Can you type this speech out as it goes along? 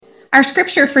Our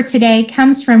scripture for today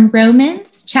comes from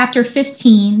Romans chapter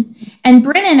 15, and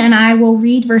Brennan and I will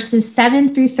read verses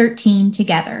 7 through 13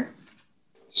 together.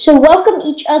 So welcome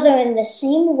each other in the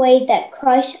same way that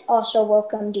Christ also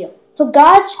welcomed you, for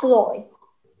God's glory.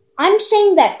 I'm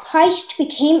saying that Christ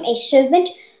became a servant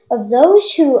of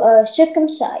those who are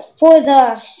circumcised for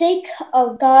the sake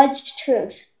of God's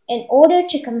truth, in order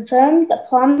to confirm the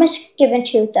promise given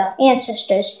to the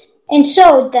ancestors, and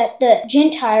so that the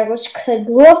Gentiles could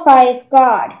glorify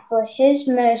God for his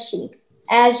mercy,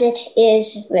 as it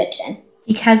is written.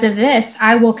 Because of this,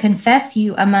 I will confess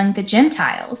you among the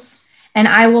Gentiles, and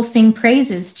I will sing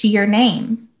praises to your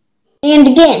name. And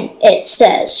again, it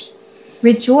says,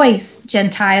 Rejoice,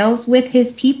 Gentiles, with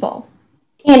his people.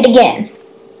 And again,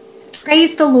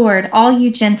 praise the Lord, all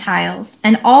you Gentiles,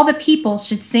 and all the people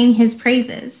should sing his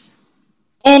praises.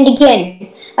 And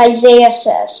again, Isaiah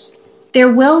says,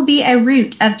 there will be a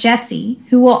root of Jesse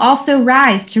who will also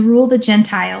rise to rule the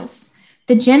Gentiles.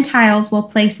 The Gentiles will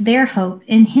place their hope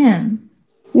in him.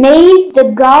 May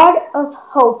the God of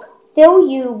hope fill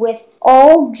you with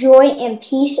all joy and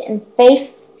peace and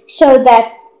faith, so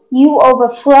that you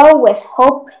overflow with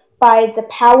hope by the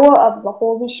power of the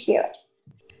Holy Spirit.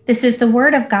 This is the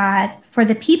word of God for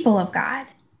the people of God.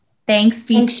 Thanks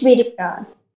be to God.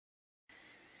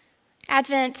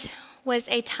 Advent was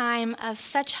a time of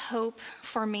such hope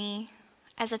for me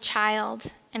as a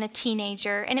child and a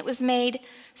teenager, and it was made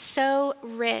so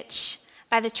rich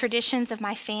by the traditions of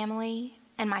my family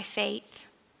and my faith.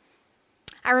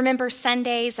 I remember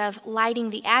Sundays of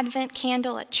lighting the Advent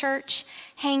candle at church,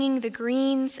 hanging the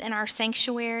greens in our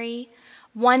sanctuary,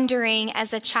 wondering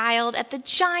as a child at the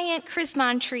giant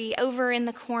chrismon tree over in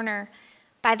the corner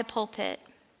by the pulpit.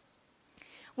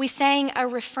 We sang a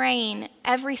refrain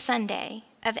every Sunday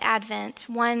of Advent,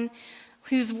 one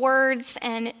whose words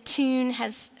and tune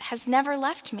has never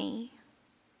left me.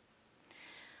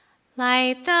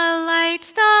 Light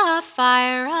the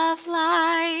fire of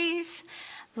life.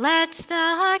 Let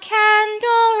the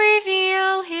candle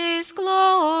reveal his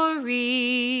glory.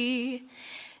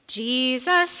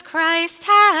 Jesus Christ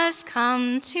has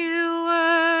come to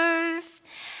earth,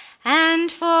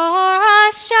 and for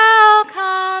us shall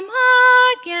come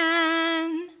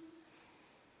again.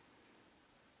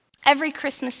 Every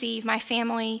Christmas Eve, my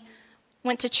family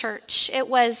went to church. It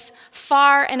was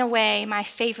far and away my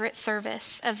favorite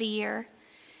service of the year.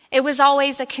 It was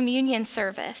always a communion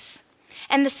service.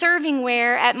 And the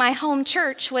servingware at my home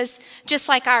church was just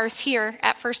like ours here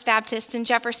at First Baptist in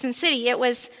Jefferson City. It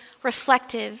was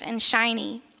reflective and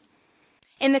shiny.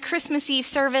 In the Christmas Eve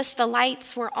service, the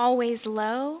lights were always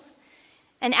low,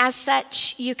 and as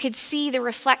such, you could see the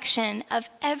reflection of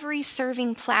every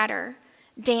serving platter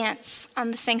dance on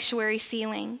the sanctuary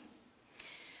ceiling.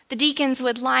 The deacons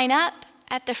would line up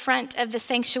at the front of the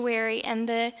sanctuary, and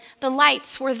the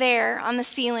lights were there on the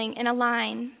ceiling in a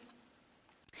line.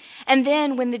 And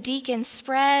then when the deacons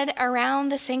spread around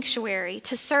the sanctuary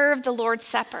to serve the Lord's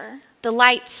Supper, the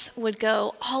lights would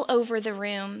go all over the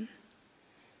room.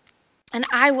 And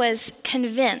I was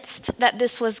convinced that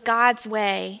this was God's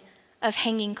way of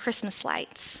hanging Christmas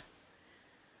lights.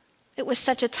 It was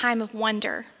such a time of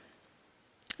wonder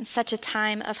and such a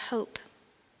time of hope.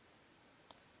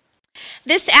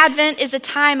 This Advent is a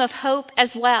time of hope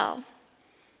as well.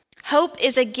 Hope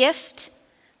is a gift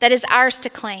that is ours to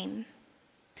claim,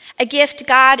 a gift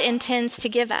God intends to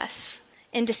give us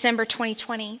in December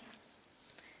 2020.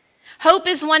 Hope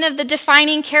is one of the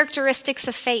defining characteristics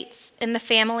of faith in the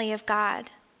family of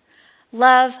God.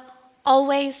 Love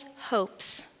always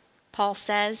hopes, Paul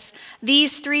says.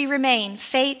 These three remain: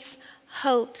 faith,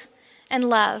 hope, and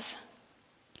love.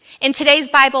 In today's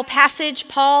Bible passage,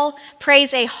 Paul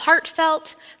prays a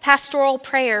heartfelt pastoral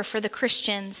prayer for the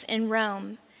Christians in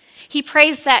Rome. He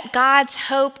prays that God's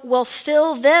hope will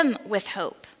fill them with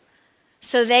hope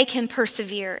so they can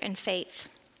persevere in faith.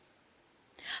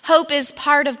 Hope is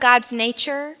part of God's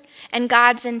nature and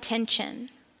God's intention.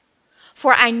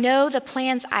 For I know the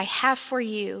plans I have for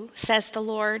you, says the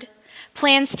Lord,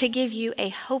 plans to give you a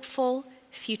hopeful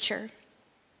future.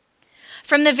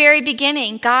 From the very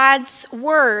beginning, God's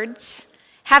words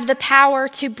have the power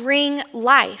to bring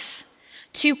life,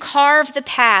 to carve the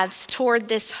paths toward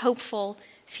this hopeful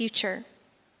future.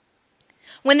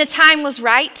 When the time was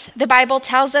right, the Bible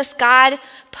tells us God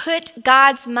put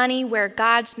God's money where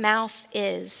God's mouth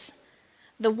is.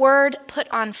 The Word put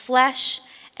on flesh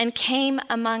and came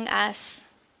among us.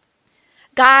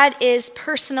 God is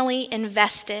personally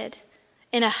invested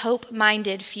in a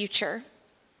hope-minded future.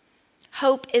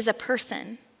 Hope is a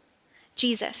person,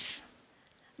 Jesus,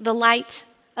 the light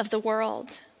of the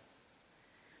world.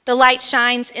 The light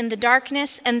shines in the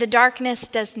darkness, and the darkness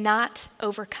does not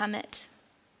overcome it.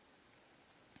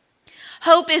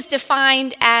 Hope is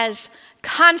defined as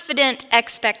confident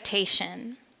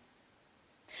expectation.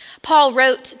 Paul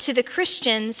wrote to the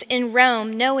Christians in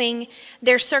Rome knowing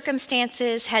their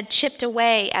circumstances had chipped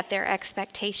away at their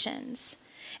expectations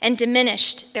and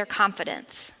diminished their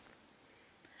confidence.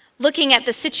 Looking at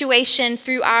the situation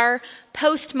through our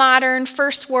postmodern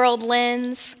first world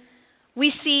lens, we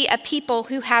see a people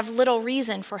who have little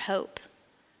reason for hope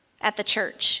at the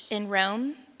church in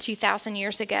Rome 2,000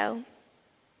 years ago.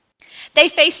 They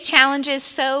face challenges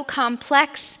so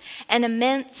complex and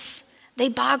immense, they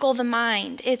boggle the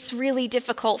mind. It's really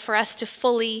difficult for us to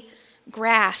fully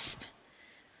grasp.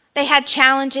 They had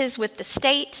challenges with the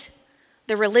state,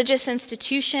 the religious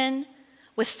institution,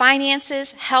 with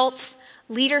finances, health,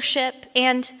 leadership,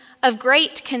 and of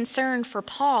great concern for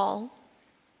Paul,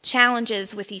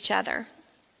 challenges with each other.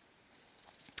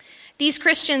 These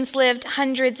Christians lived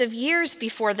hundreds of years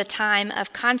before the time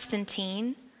of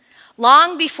Constantine,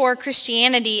 long before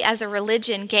Christianity as a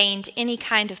religion gained any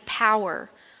kind of power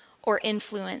or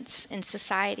influence in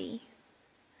society.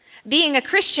 Being a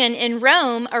Christian in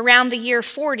Rome around the year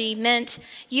 40 meant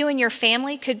you and your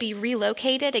family could be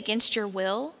relocated against your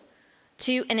will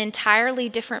to an entirely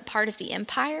different part of the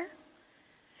empire.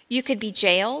 You could be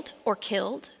jailed or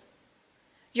killed.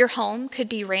 Your home could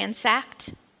be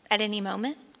ransacked at any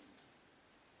moment.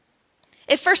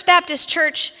 If First Baptist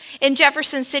Church in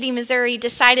Jefferson City, Missouri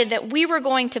decided that we were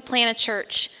going to plant a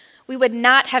church, we would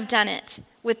not have done it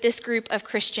with this group of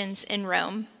Christians in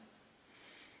Rome.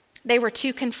 They were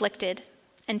too conflicted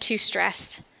and too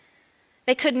stressed.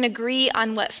 They couldn't agree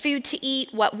on what food to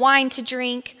eat, what wine to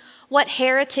drink, what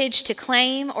heritage to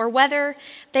claim, or whether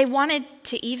they wanted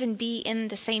to even be in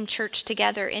the same church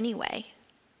together anyway.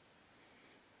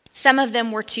 Some of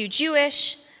them were too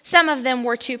Jewish, some of them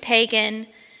were too pagan.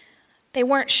 They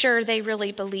weren't sure they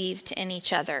really believed in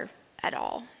each other at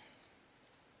all.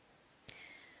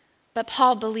 But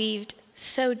Paul believed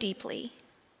so deeply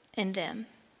in them.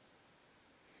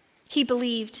 He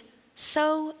believed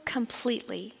so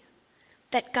completely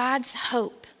that God's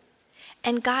hope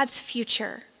and God's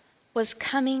future was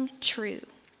coming true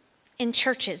in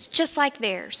churches just like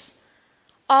theirs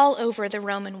all over the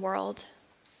Roman world.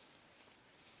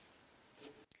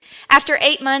 After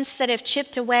 8 months that have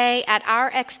chipped away at our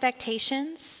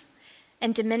expectations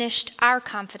and diminished our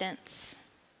confidence,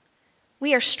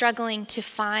 we are struggling to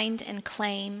find and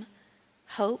claim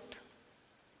hope.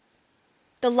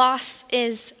 The loss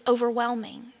is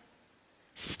overwhelming,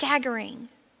 staggering.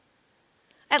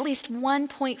 At least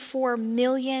 1.4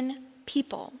 million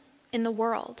people in the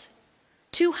world,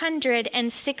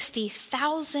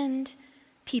 260,000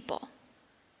 people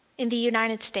in the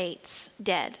United States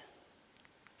dead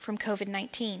from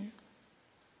COVID-19.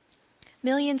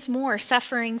 Millions more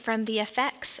suffering from the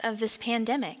effects of this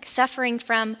pandemic, suffering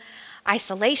from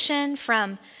isolation,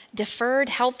 from deferred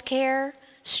health care,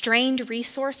 strained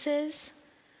resources,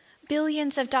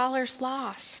 billions of dollars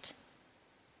lost.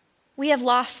 We have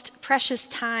lost precious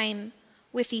time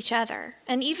with each other.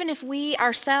 And even if we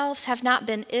ourselves have not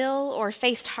been ill or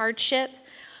faced hardship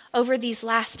over these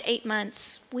last 8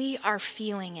 months, we are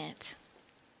feeling it.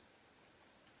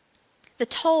 The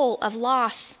toll of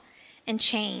loss and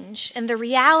change and the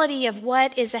reality of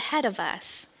what is ahead of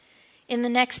us in the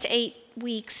next 8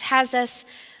 weeks has us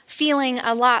feeling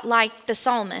a lot like the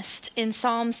psalmist in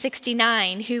Psalm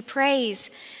 69 who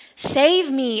prays, "Save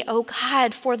me, O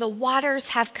God, for the waters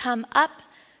have come up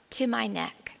to my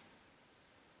neck."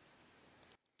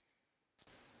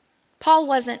 Paul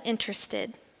wasn't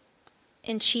interested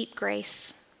in cheap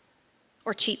grace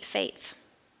or cheap faith.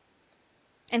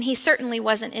 And he certainly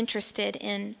wasn't interested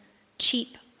in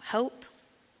cheap hope,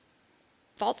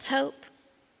 false hope,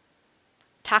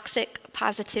 toxic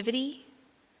positivity.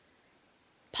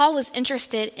 Paul was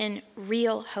interested in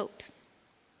real hope.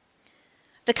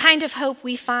 The kind of hope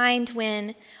we find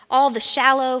when all the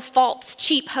shallow, false,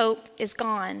 cheap hope is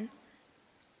gone.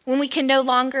 When we can no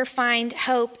longer find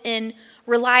hope in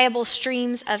reliable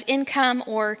streams of income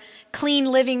or clean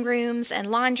living rooms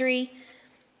and laundry,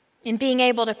 in being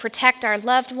able to protect our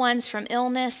loved ones from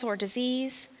illness or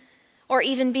disease, or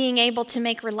even being able to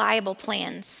make reliable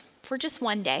plans for just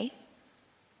one day.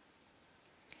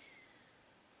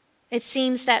 It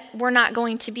seems that we're not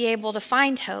going to be able to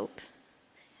find hope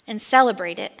and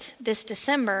celebrate it this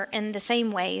December in the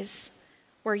same ways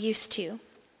we're used to.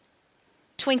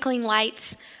 Twinkling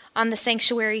lights on the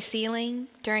sanctuary ceiling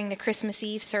during the Christmas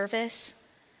Eve service,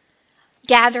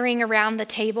 gathering around the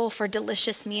table for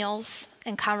delicious meals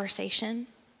and conversation,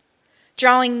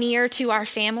 drawing near to our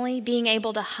family, being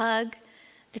able to hug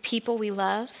the people we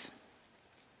love.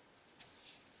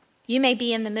 You may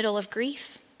be in the middle of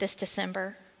grief this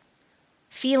December,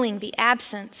 feeling the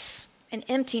absence and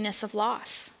emptiness of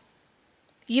loss.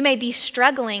 You may be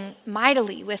struggling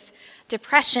mightily with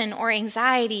depression or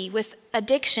anxiety, with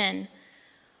addiction,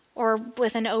 or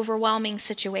with an overwhelming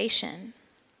situation.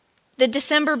 The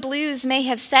December blues may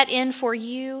have set in for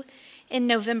you in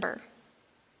November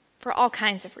for all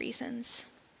kinds of reasons.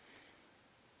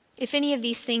 If any of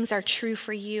these things are true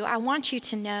for you, I want you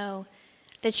to know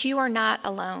that you are not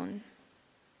alone.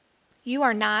 You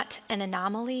are not an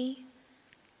anomaly.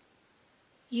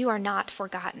 You are not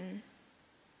forgotten.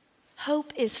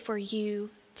 Hope is for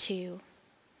you too.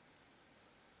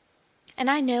 And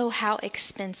I know how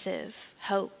expensive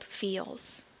hope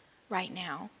feels right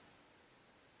now.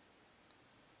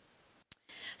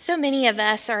 So many of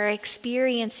us are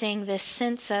experiencing this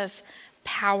sense of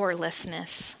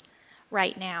powerlessness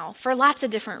right now for lots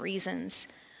of different reasons.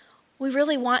 We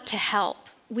really want to help.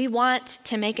 We want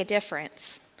to make a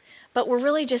difference, but we're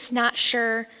really just not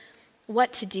sure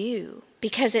what to do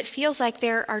because it feels like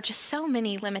there are just so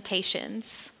many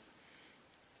limitations.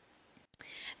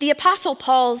 The Apostle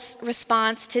Paul's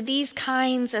response to these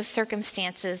kinds of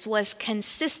circumstances was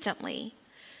consistently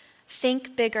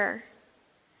think bigger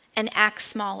and act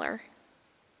smaller.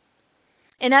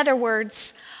 In other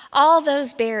words, all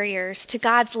those barriers to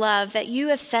God's love that you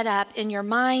have set up in your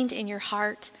mind, in your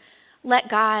heart, let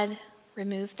God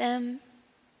remove them.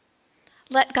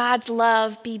 Let God's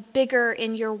love be bigger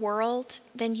in your world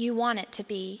than you want it to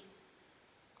be.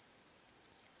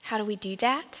 How do we do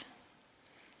that?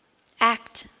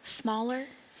 Act smaller.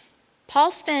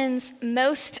 Paul spends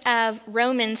most of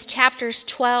Romans chapters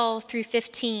 12 through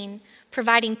 15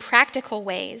 providing practical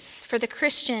ways for the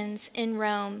Christians in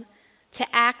Rome to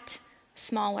act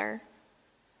smaller.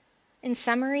 In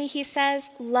summary, he says,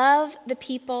 love the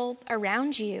people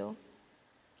around you.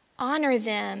 Honor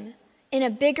them in a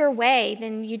bigger way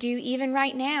than you do even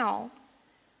right now.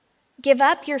 Give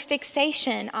up your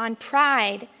fixation on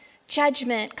pride,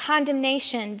 judgment,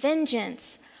 condemnation,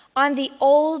 vengeance, on the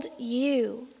old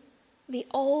you, the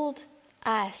old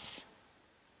us.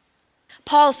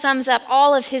 Paul sums up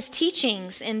all of his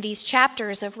teachings in these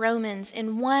chapters of Romans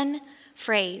in one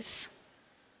phrase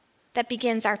that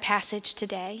begins our passage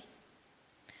today.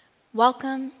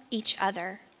 Welcome each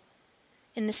other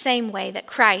in the same way that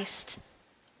Christ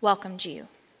welcomed you.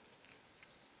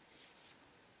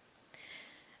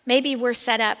 Maybe we're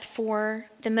set up for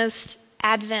the most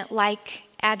Advent-like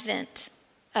Advent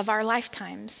of our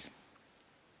lifetimes.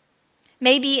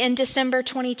 Maybe in December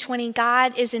 2020,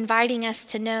 God is inviting us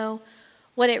to know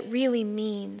what it really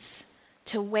means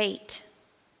to wait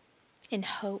in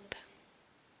hope.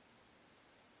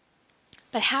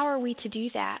 But how are we to do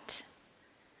that?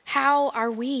 How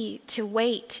are we to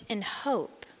wait in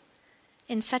hope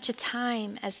in such a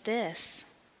time as this?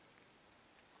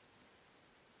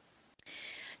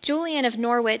 Julian of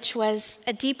Norwich was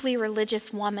a deeply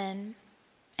religious woman,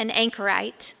 an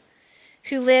anchorite,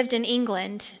 who lived in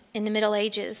England in the Middle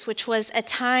Ages, which was a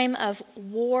time of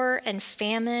war and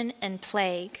famine and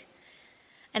plague.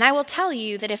 And I will tell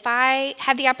you that if I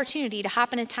had the opportunity to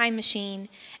hop in a time machine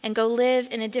and go live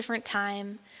in a different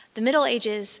time, the Middle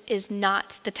Ages is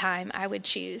not the time I would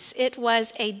choose. It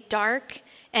was a dark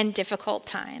and difficult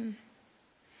time.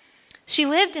 She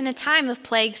lived in a time of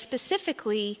plague,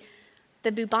 specifically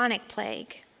the bubonic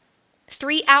plague.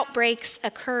 3 outbreaks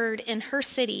occurred in her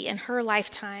city in her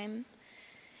lifetime.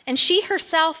 And she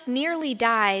herself nearly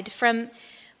died from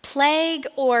plague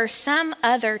or some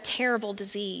other terrible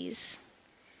disease.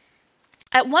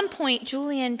 At one point,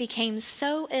 Julian became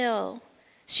so ill,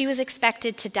 she was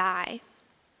expected to die.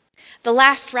 The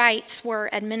last rites were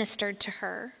administered to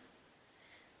her.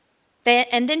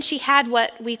 And then she had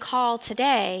what we call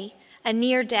today a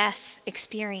near-death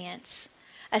experience,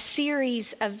 a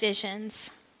series of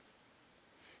visions.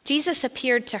 Jesus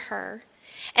appeared to her,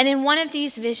 and in one of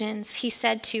these visions, he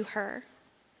said to her,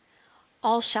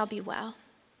 "All shall be well,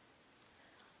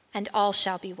 and all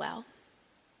shall be well,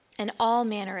 and all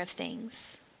manner of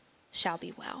things shall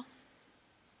be well."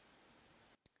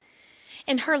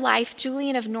 In her life,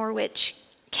 Julian of Norwich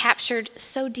captured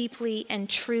so deeply and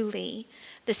truly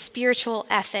the spiritual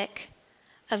ethic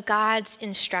of God's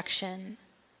instruction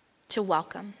to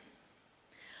welcome.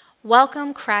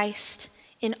 Welcome Christ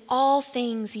in all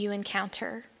things you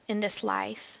encounter in this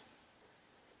life.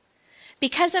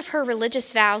 Because of her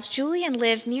religious vows, Julian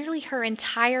lived nearly her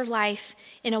entire life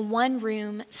in a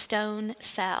one-room stone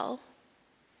cell.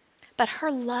 But her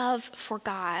love for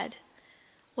God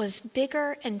was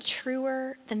bigger and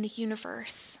truer than the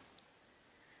universe.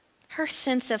 Her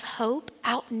sense of hope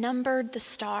outnumbered the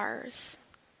stars.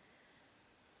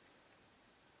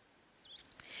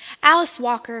 Alice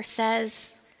Walker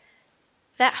says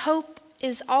that hope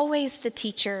is always the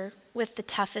teacher with the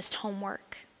toughest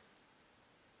homework.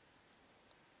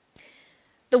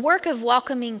 The work of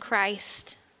welcoming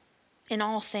Christ in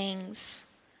all things,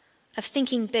 of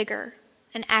thinking bigger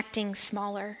and acting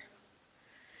smaller,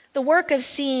 the work of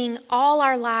seeing all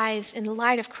our lives in the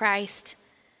light of Christ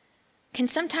can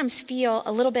sometimes feel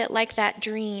a little bit like that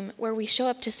dream where we show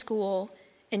up to school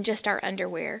in just our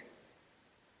underwear.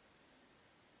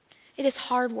 It is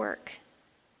hard work,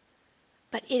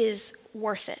 but it is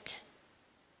worth it.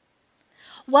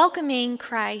 Welcoming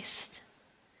Christ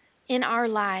in our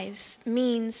lives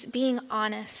means being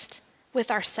honest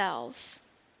with ourselves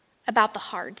about the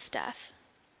hard stuff,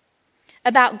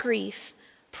 about grief,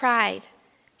 pride,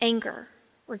 anger,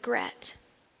 regret.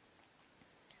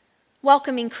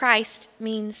 Welcoming Christ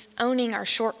means owning our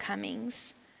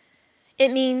shortcomings.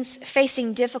 It means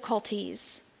facing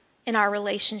difficulties in our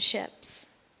relationships.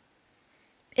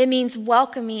 It means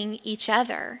welcoming each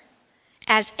other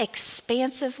as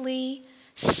expansively,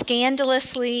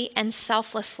 scandalously, and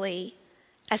selflessly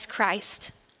as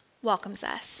Christ welcomes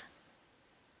us.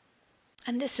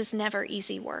 And this is never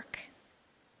easy work,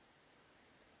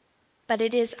 but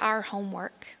it is our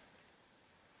homework.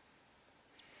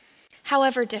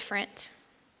 However different,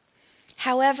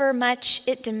 however much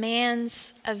it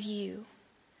demands of you,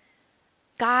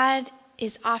 God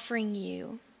is offering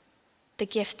you the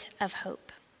gift of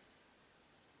hope.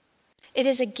 It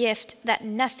is a gift that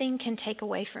nothing can take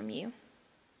away from you.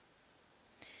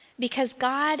 Because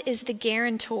God is the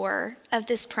guarantor of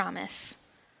this promise,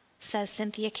 says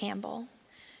Cynthia Campbell,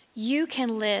 you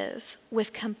can live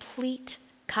with complete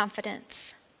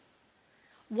confidence.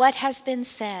 What has been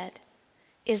said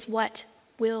is what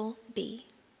will be.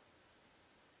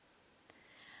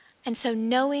 And so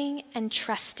knowing and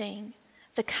trusting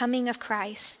the coming of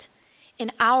Christ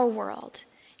in our world,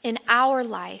 in our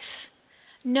life,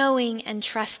 knowing and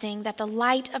trusting that the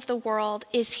light of the world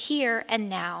is here and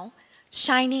now,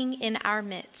 shining in our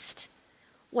midst,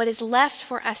 what is left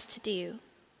for us to do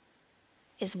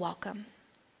is welcome.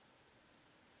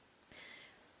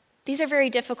 These are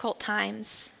very difficult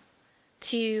times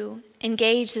to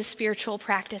engage the spiritual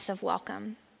practice of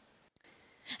welcome.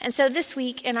 And so this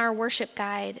week in our worship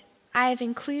guide, I've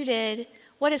included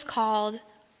what is called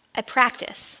a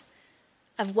practice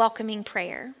of welcoming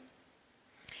prayer.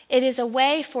 It is a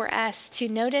way for us to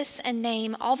notice and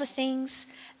name all the things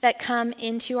that come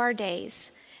into our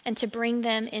days and to bring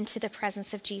them into the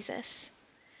presence of Jesus,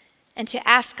 and to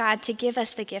ask God to give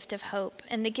us the gift of hope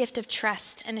and the gift of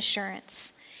trust and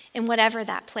assurance in whatever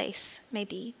that place may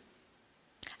be.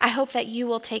 I hope that you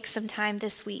will take some time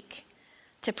this week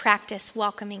to practice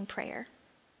welcoming prayer.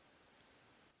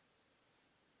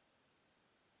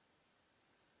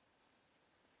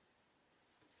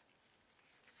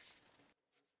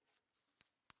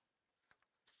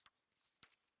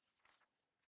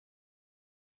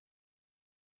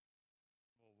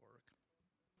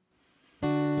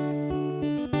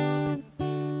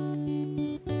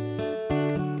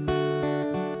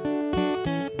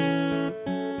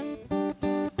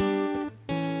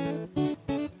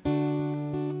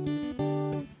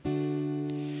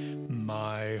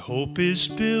 Hope is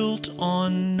built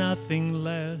on nothing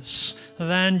less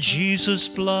than Jesus'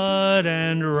 blood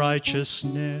and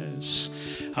righteousness.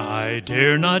 I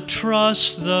dare not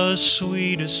trust the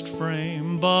sweetest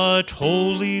frame, but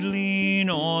wholly lean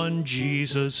on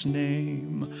Jesus'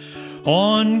 name.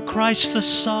 On Christ the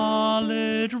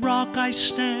solid rock I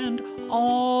stand,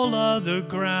 all other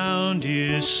ground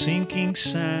is sinking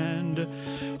sand.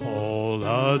 All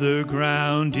other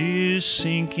ground is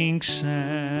sinking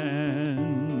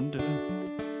sand.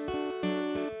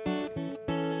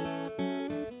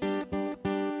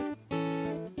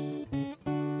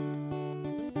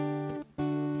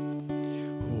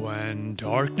 When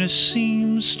darkness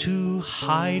seems to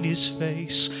hide his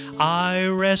face, I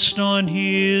rest on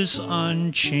his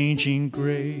unchanging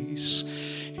grace.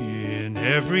 In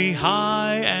every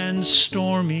high and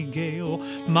stormy gale,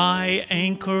 my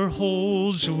anchor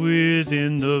holds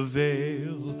within the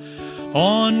veil.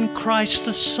 On Christ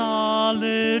the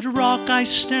solid rock I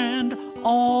stand,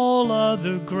 all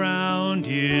other ground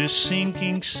is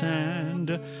sinking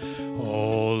sand.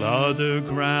 All other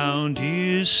ground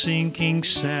is sinking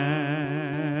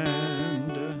sand.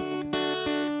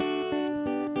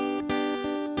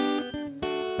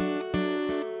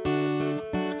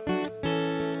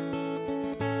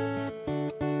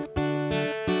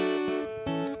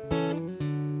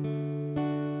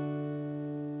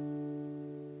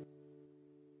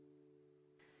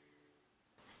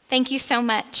 Thank you so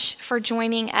much for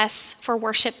joining us for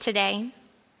worship today.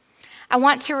 I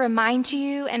want to remind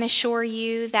you and assure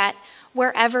you that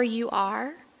wherever you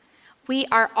are, we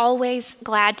are always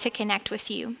glad to connect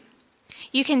with you.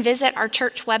 You can visit our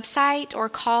church website or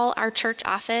call our church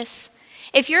office.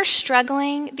 If you're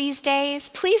struggling these days,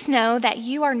 please know that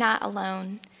you are not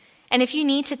alone. And if you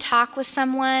need to talk with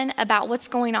someone about what's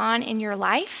going on in your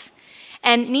life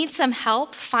and need some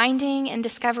help finding and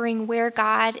discovering where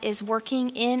God is working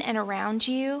in and around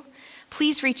you,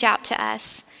 please reach out to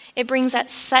us. It brings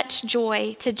us such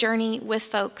joy to journey with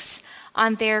folks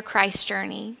on their Christ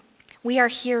journey. We are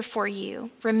here for you.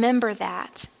 Remember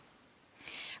that.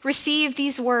 Receive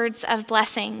these words of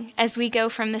blessing as we go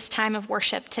from this time of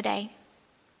worship today.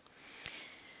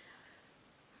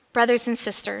 Brothers and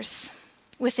sisters,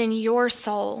 within your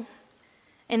soul,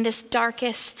 in this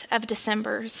darkest of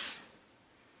Decembers,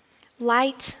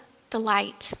 light the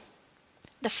light,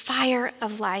 the fire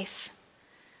of life.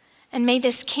 And may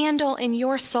this candle in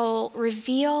your soul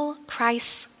reveal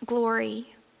Christ's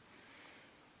glory.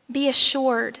 Be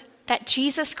assured that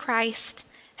Jesus Christ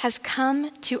has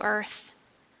come to earth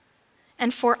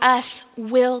and for us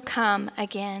will come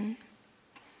again.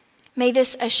 May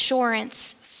this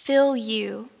assurance fill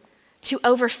you to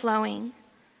overflowing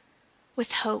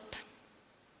with hope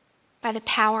by the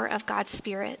power of God's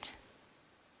Spirit.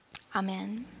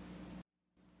 Amen.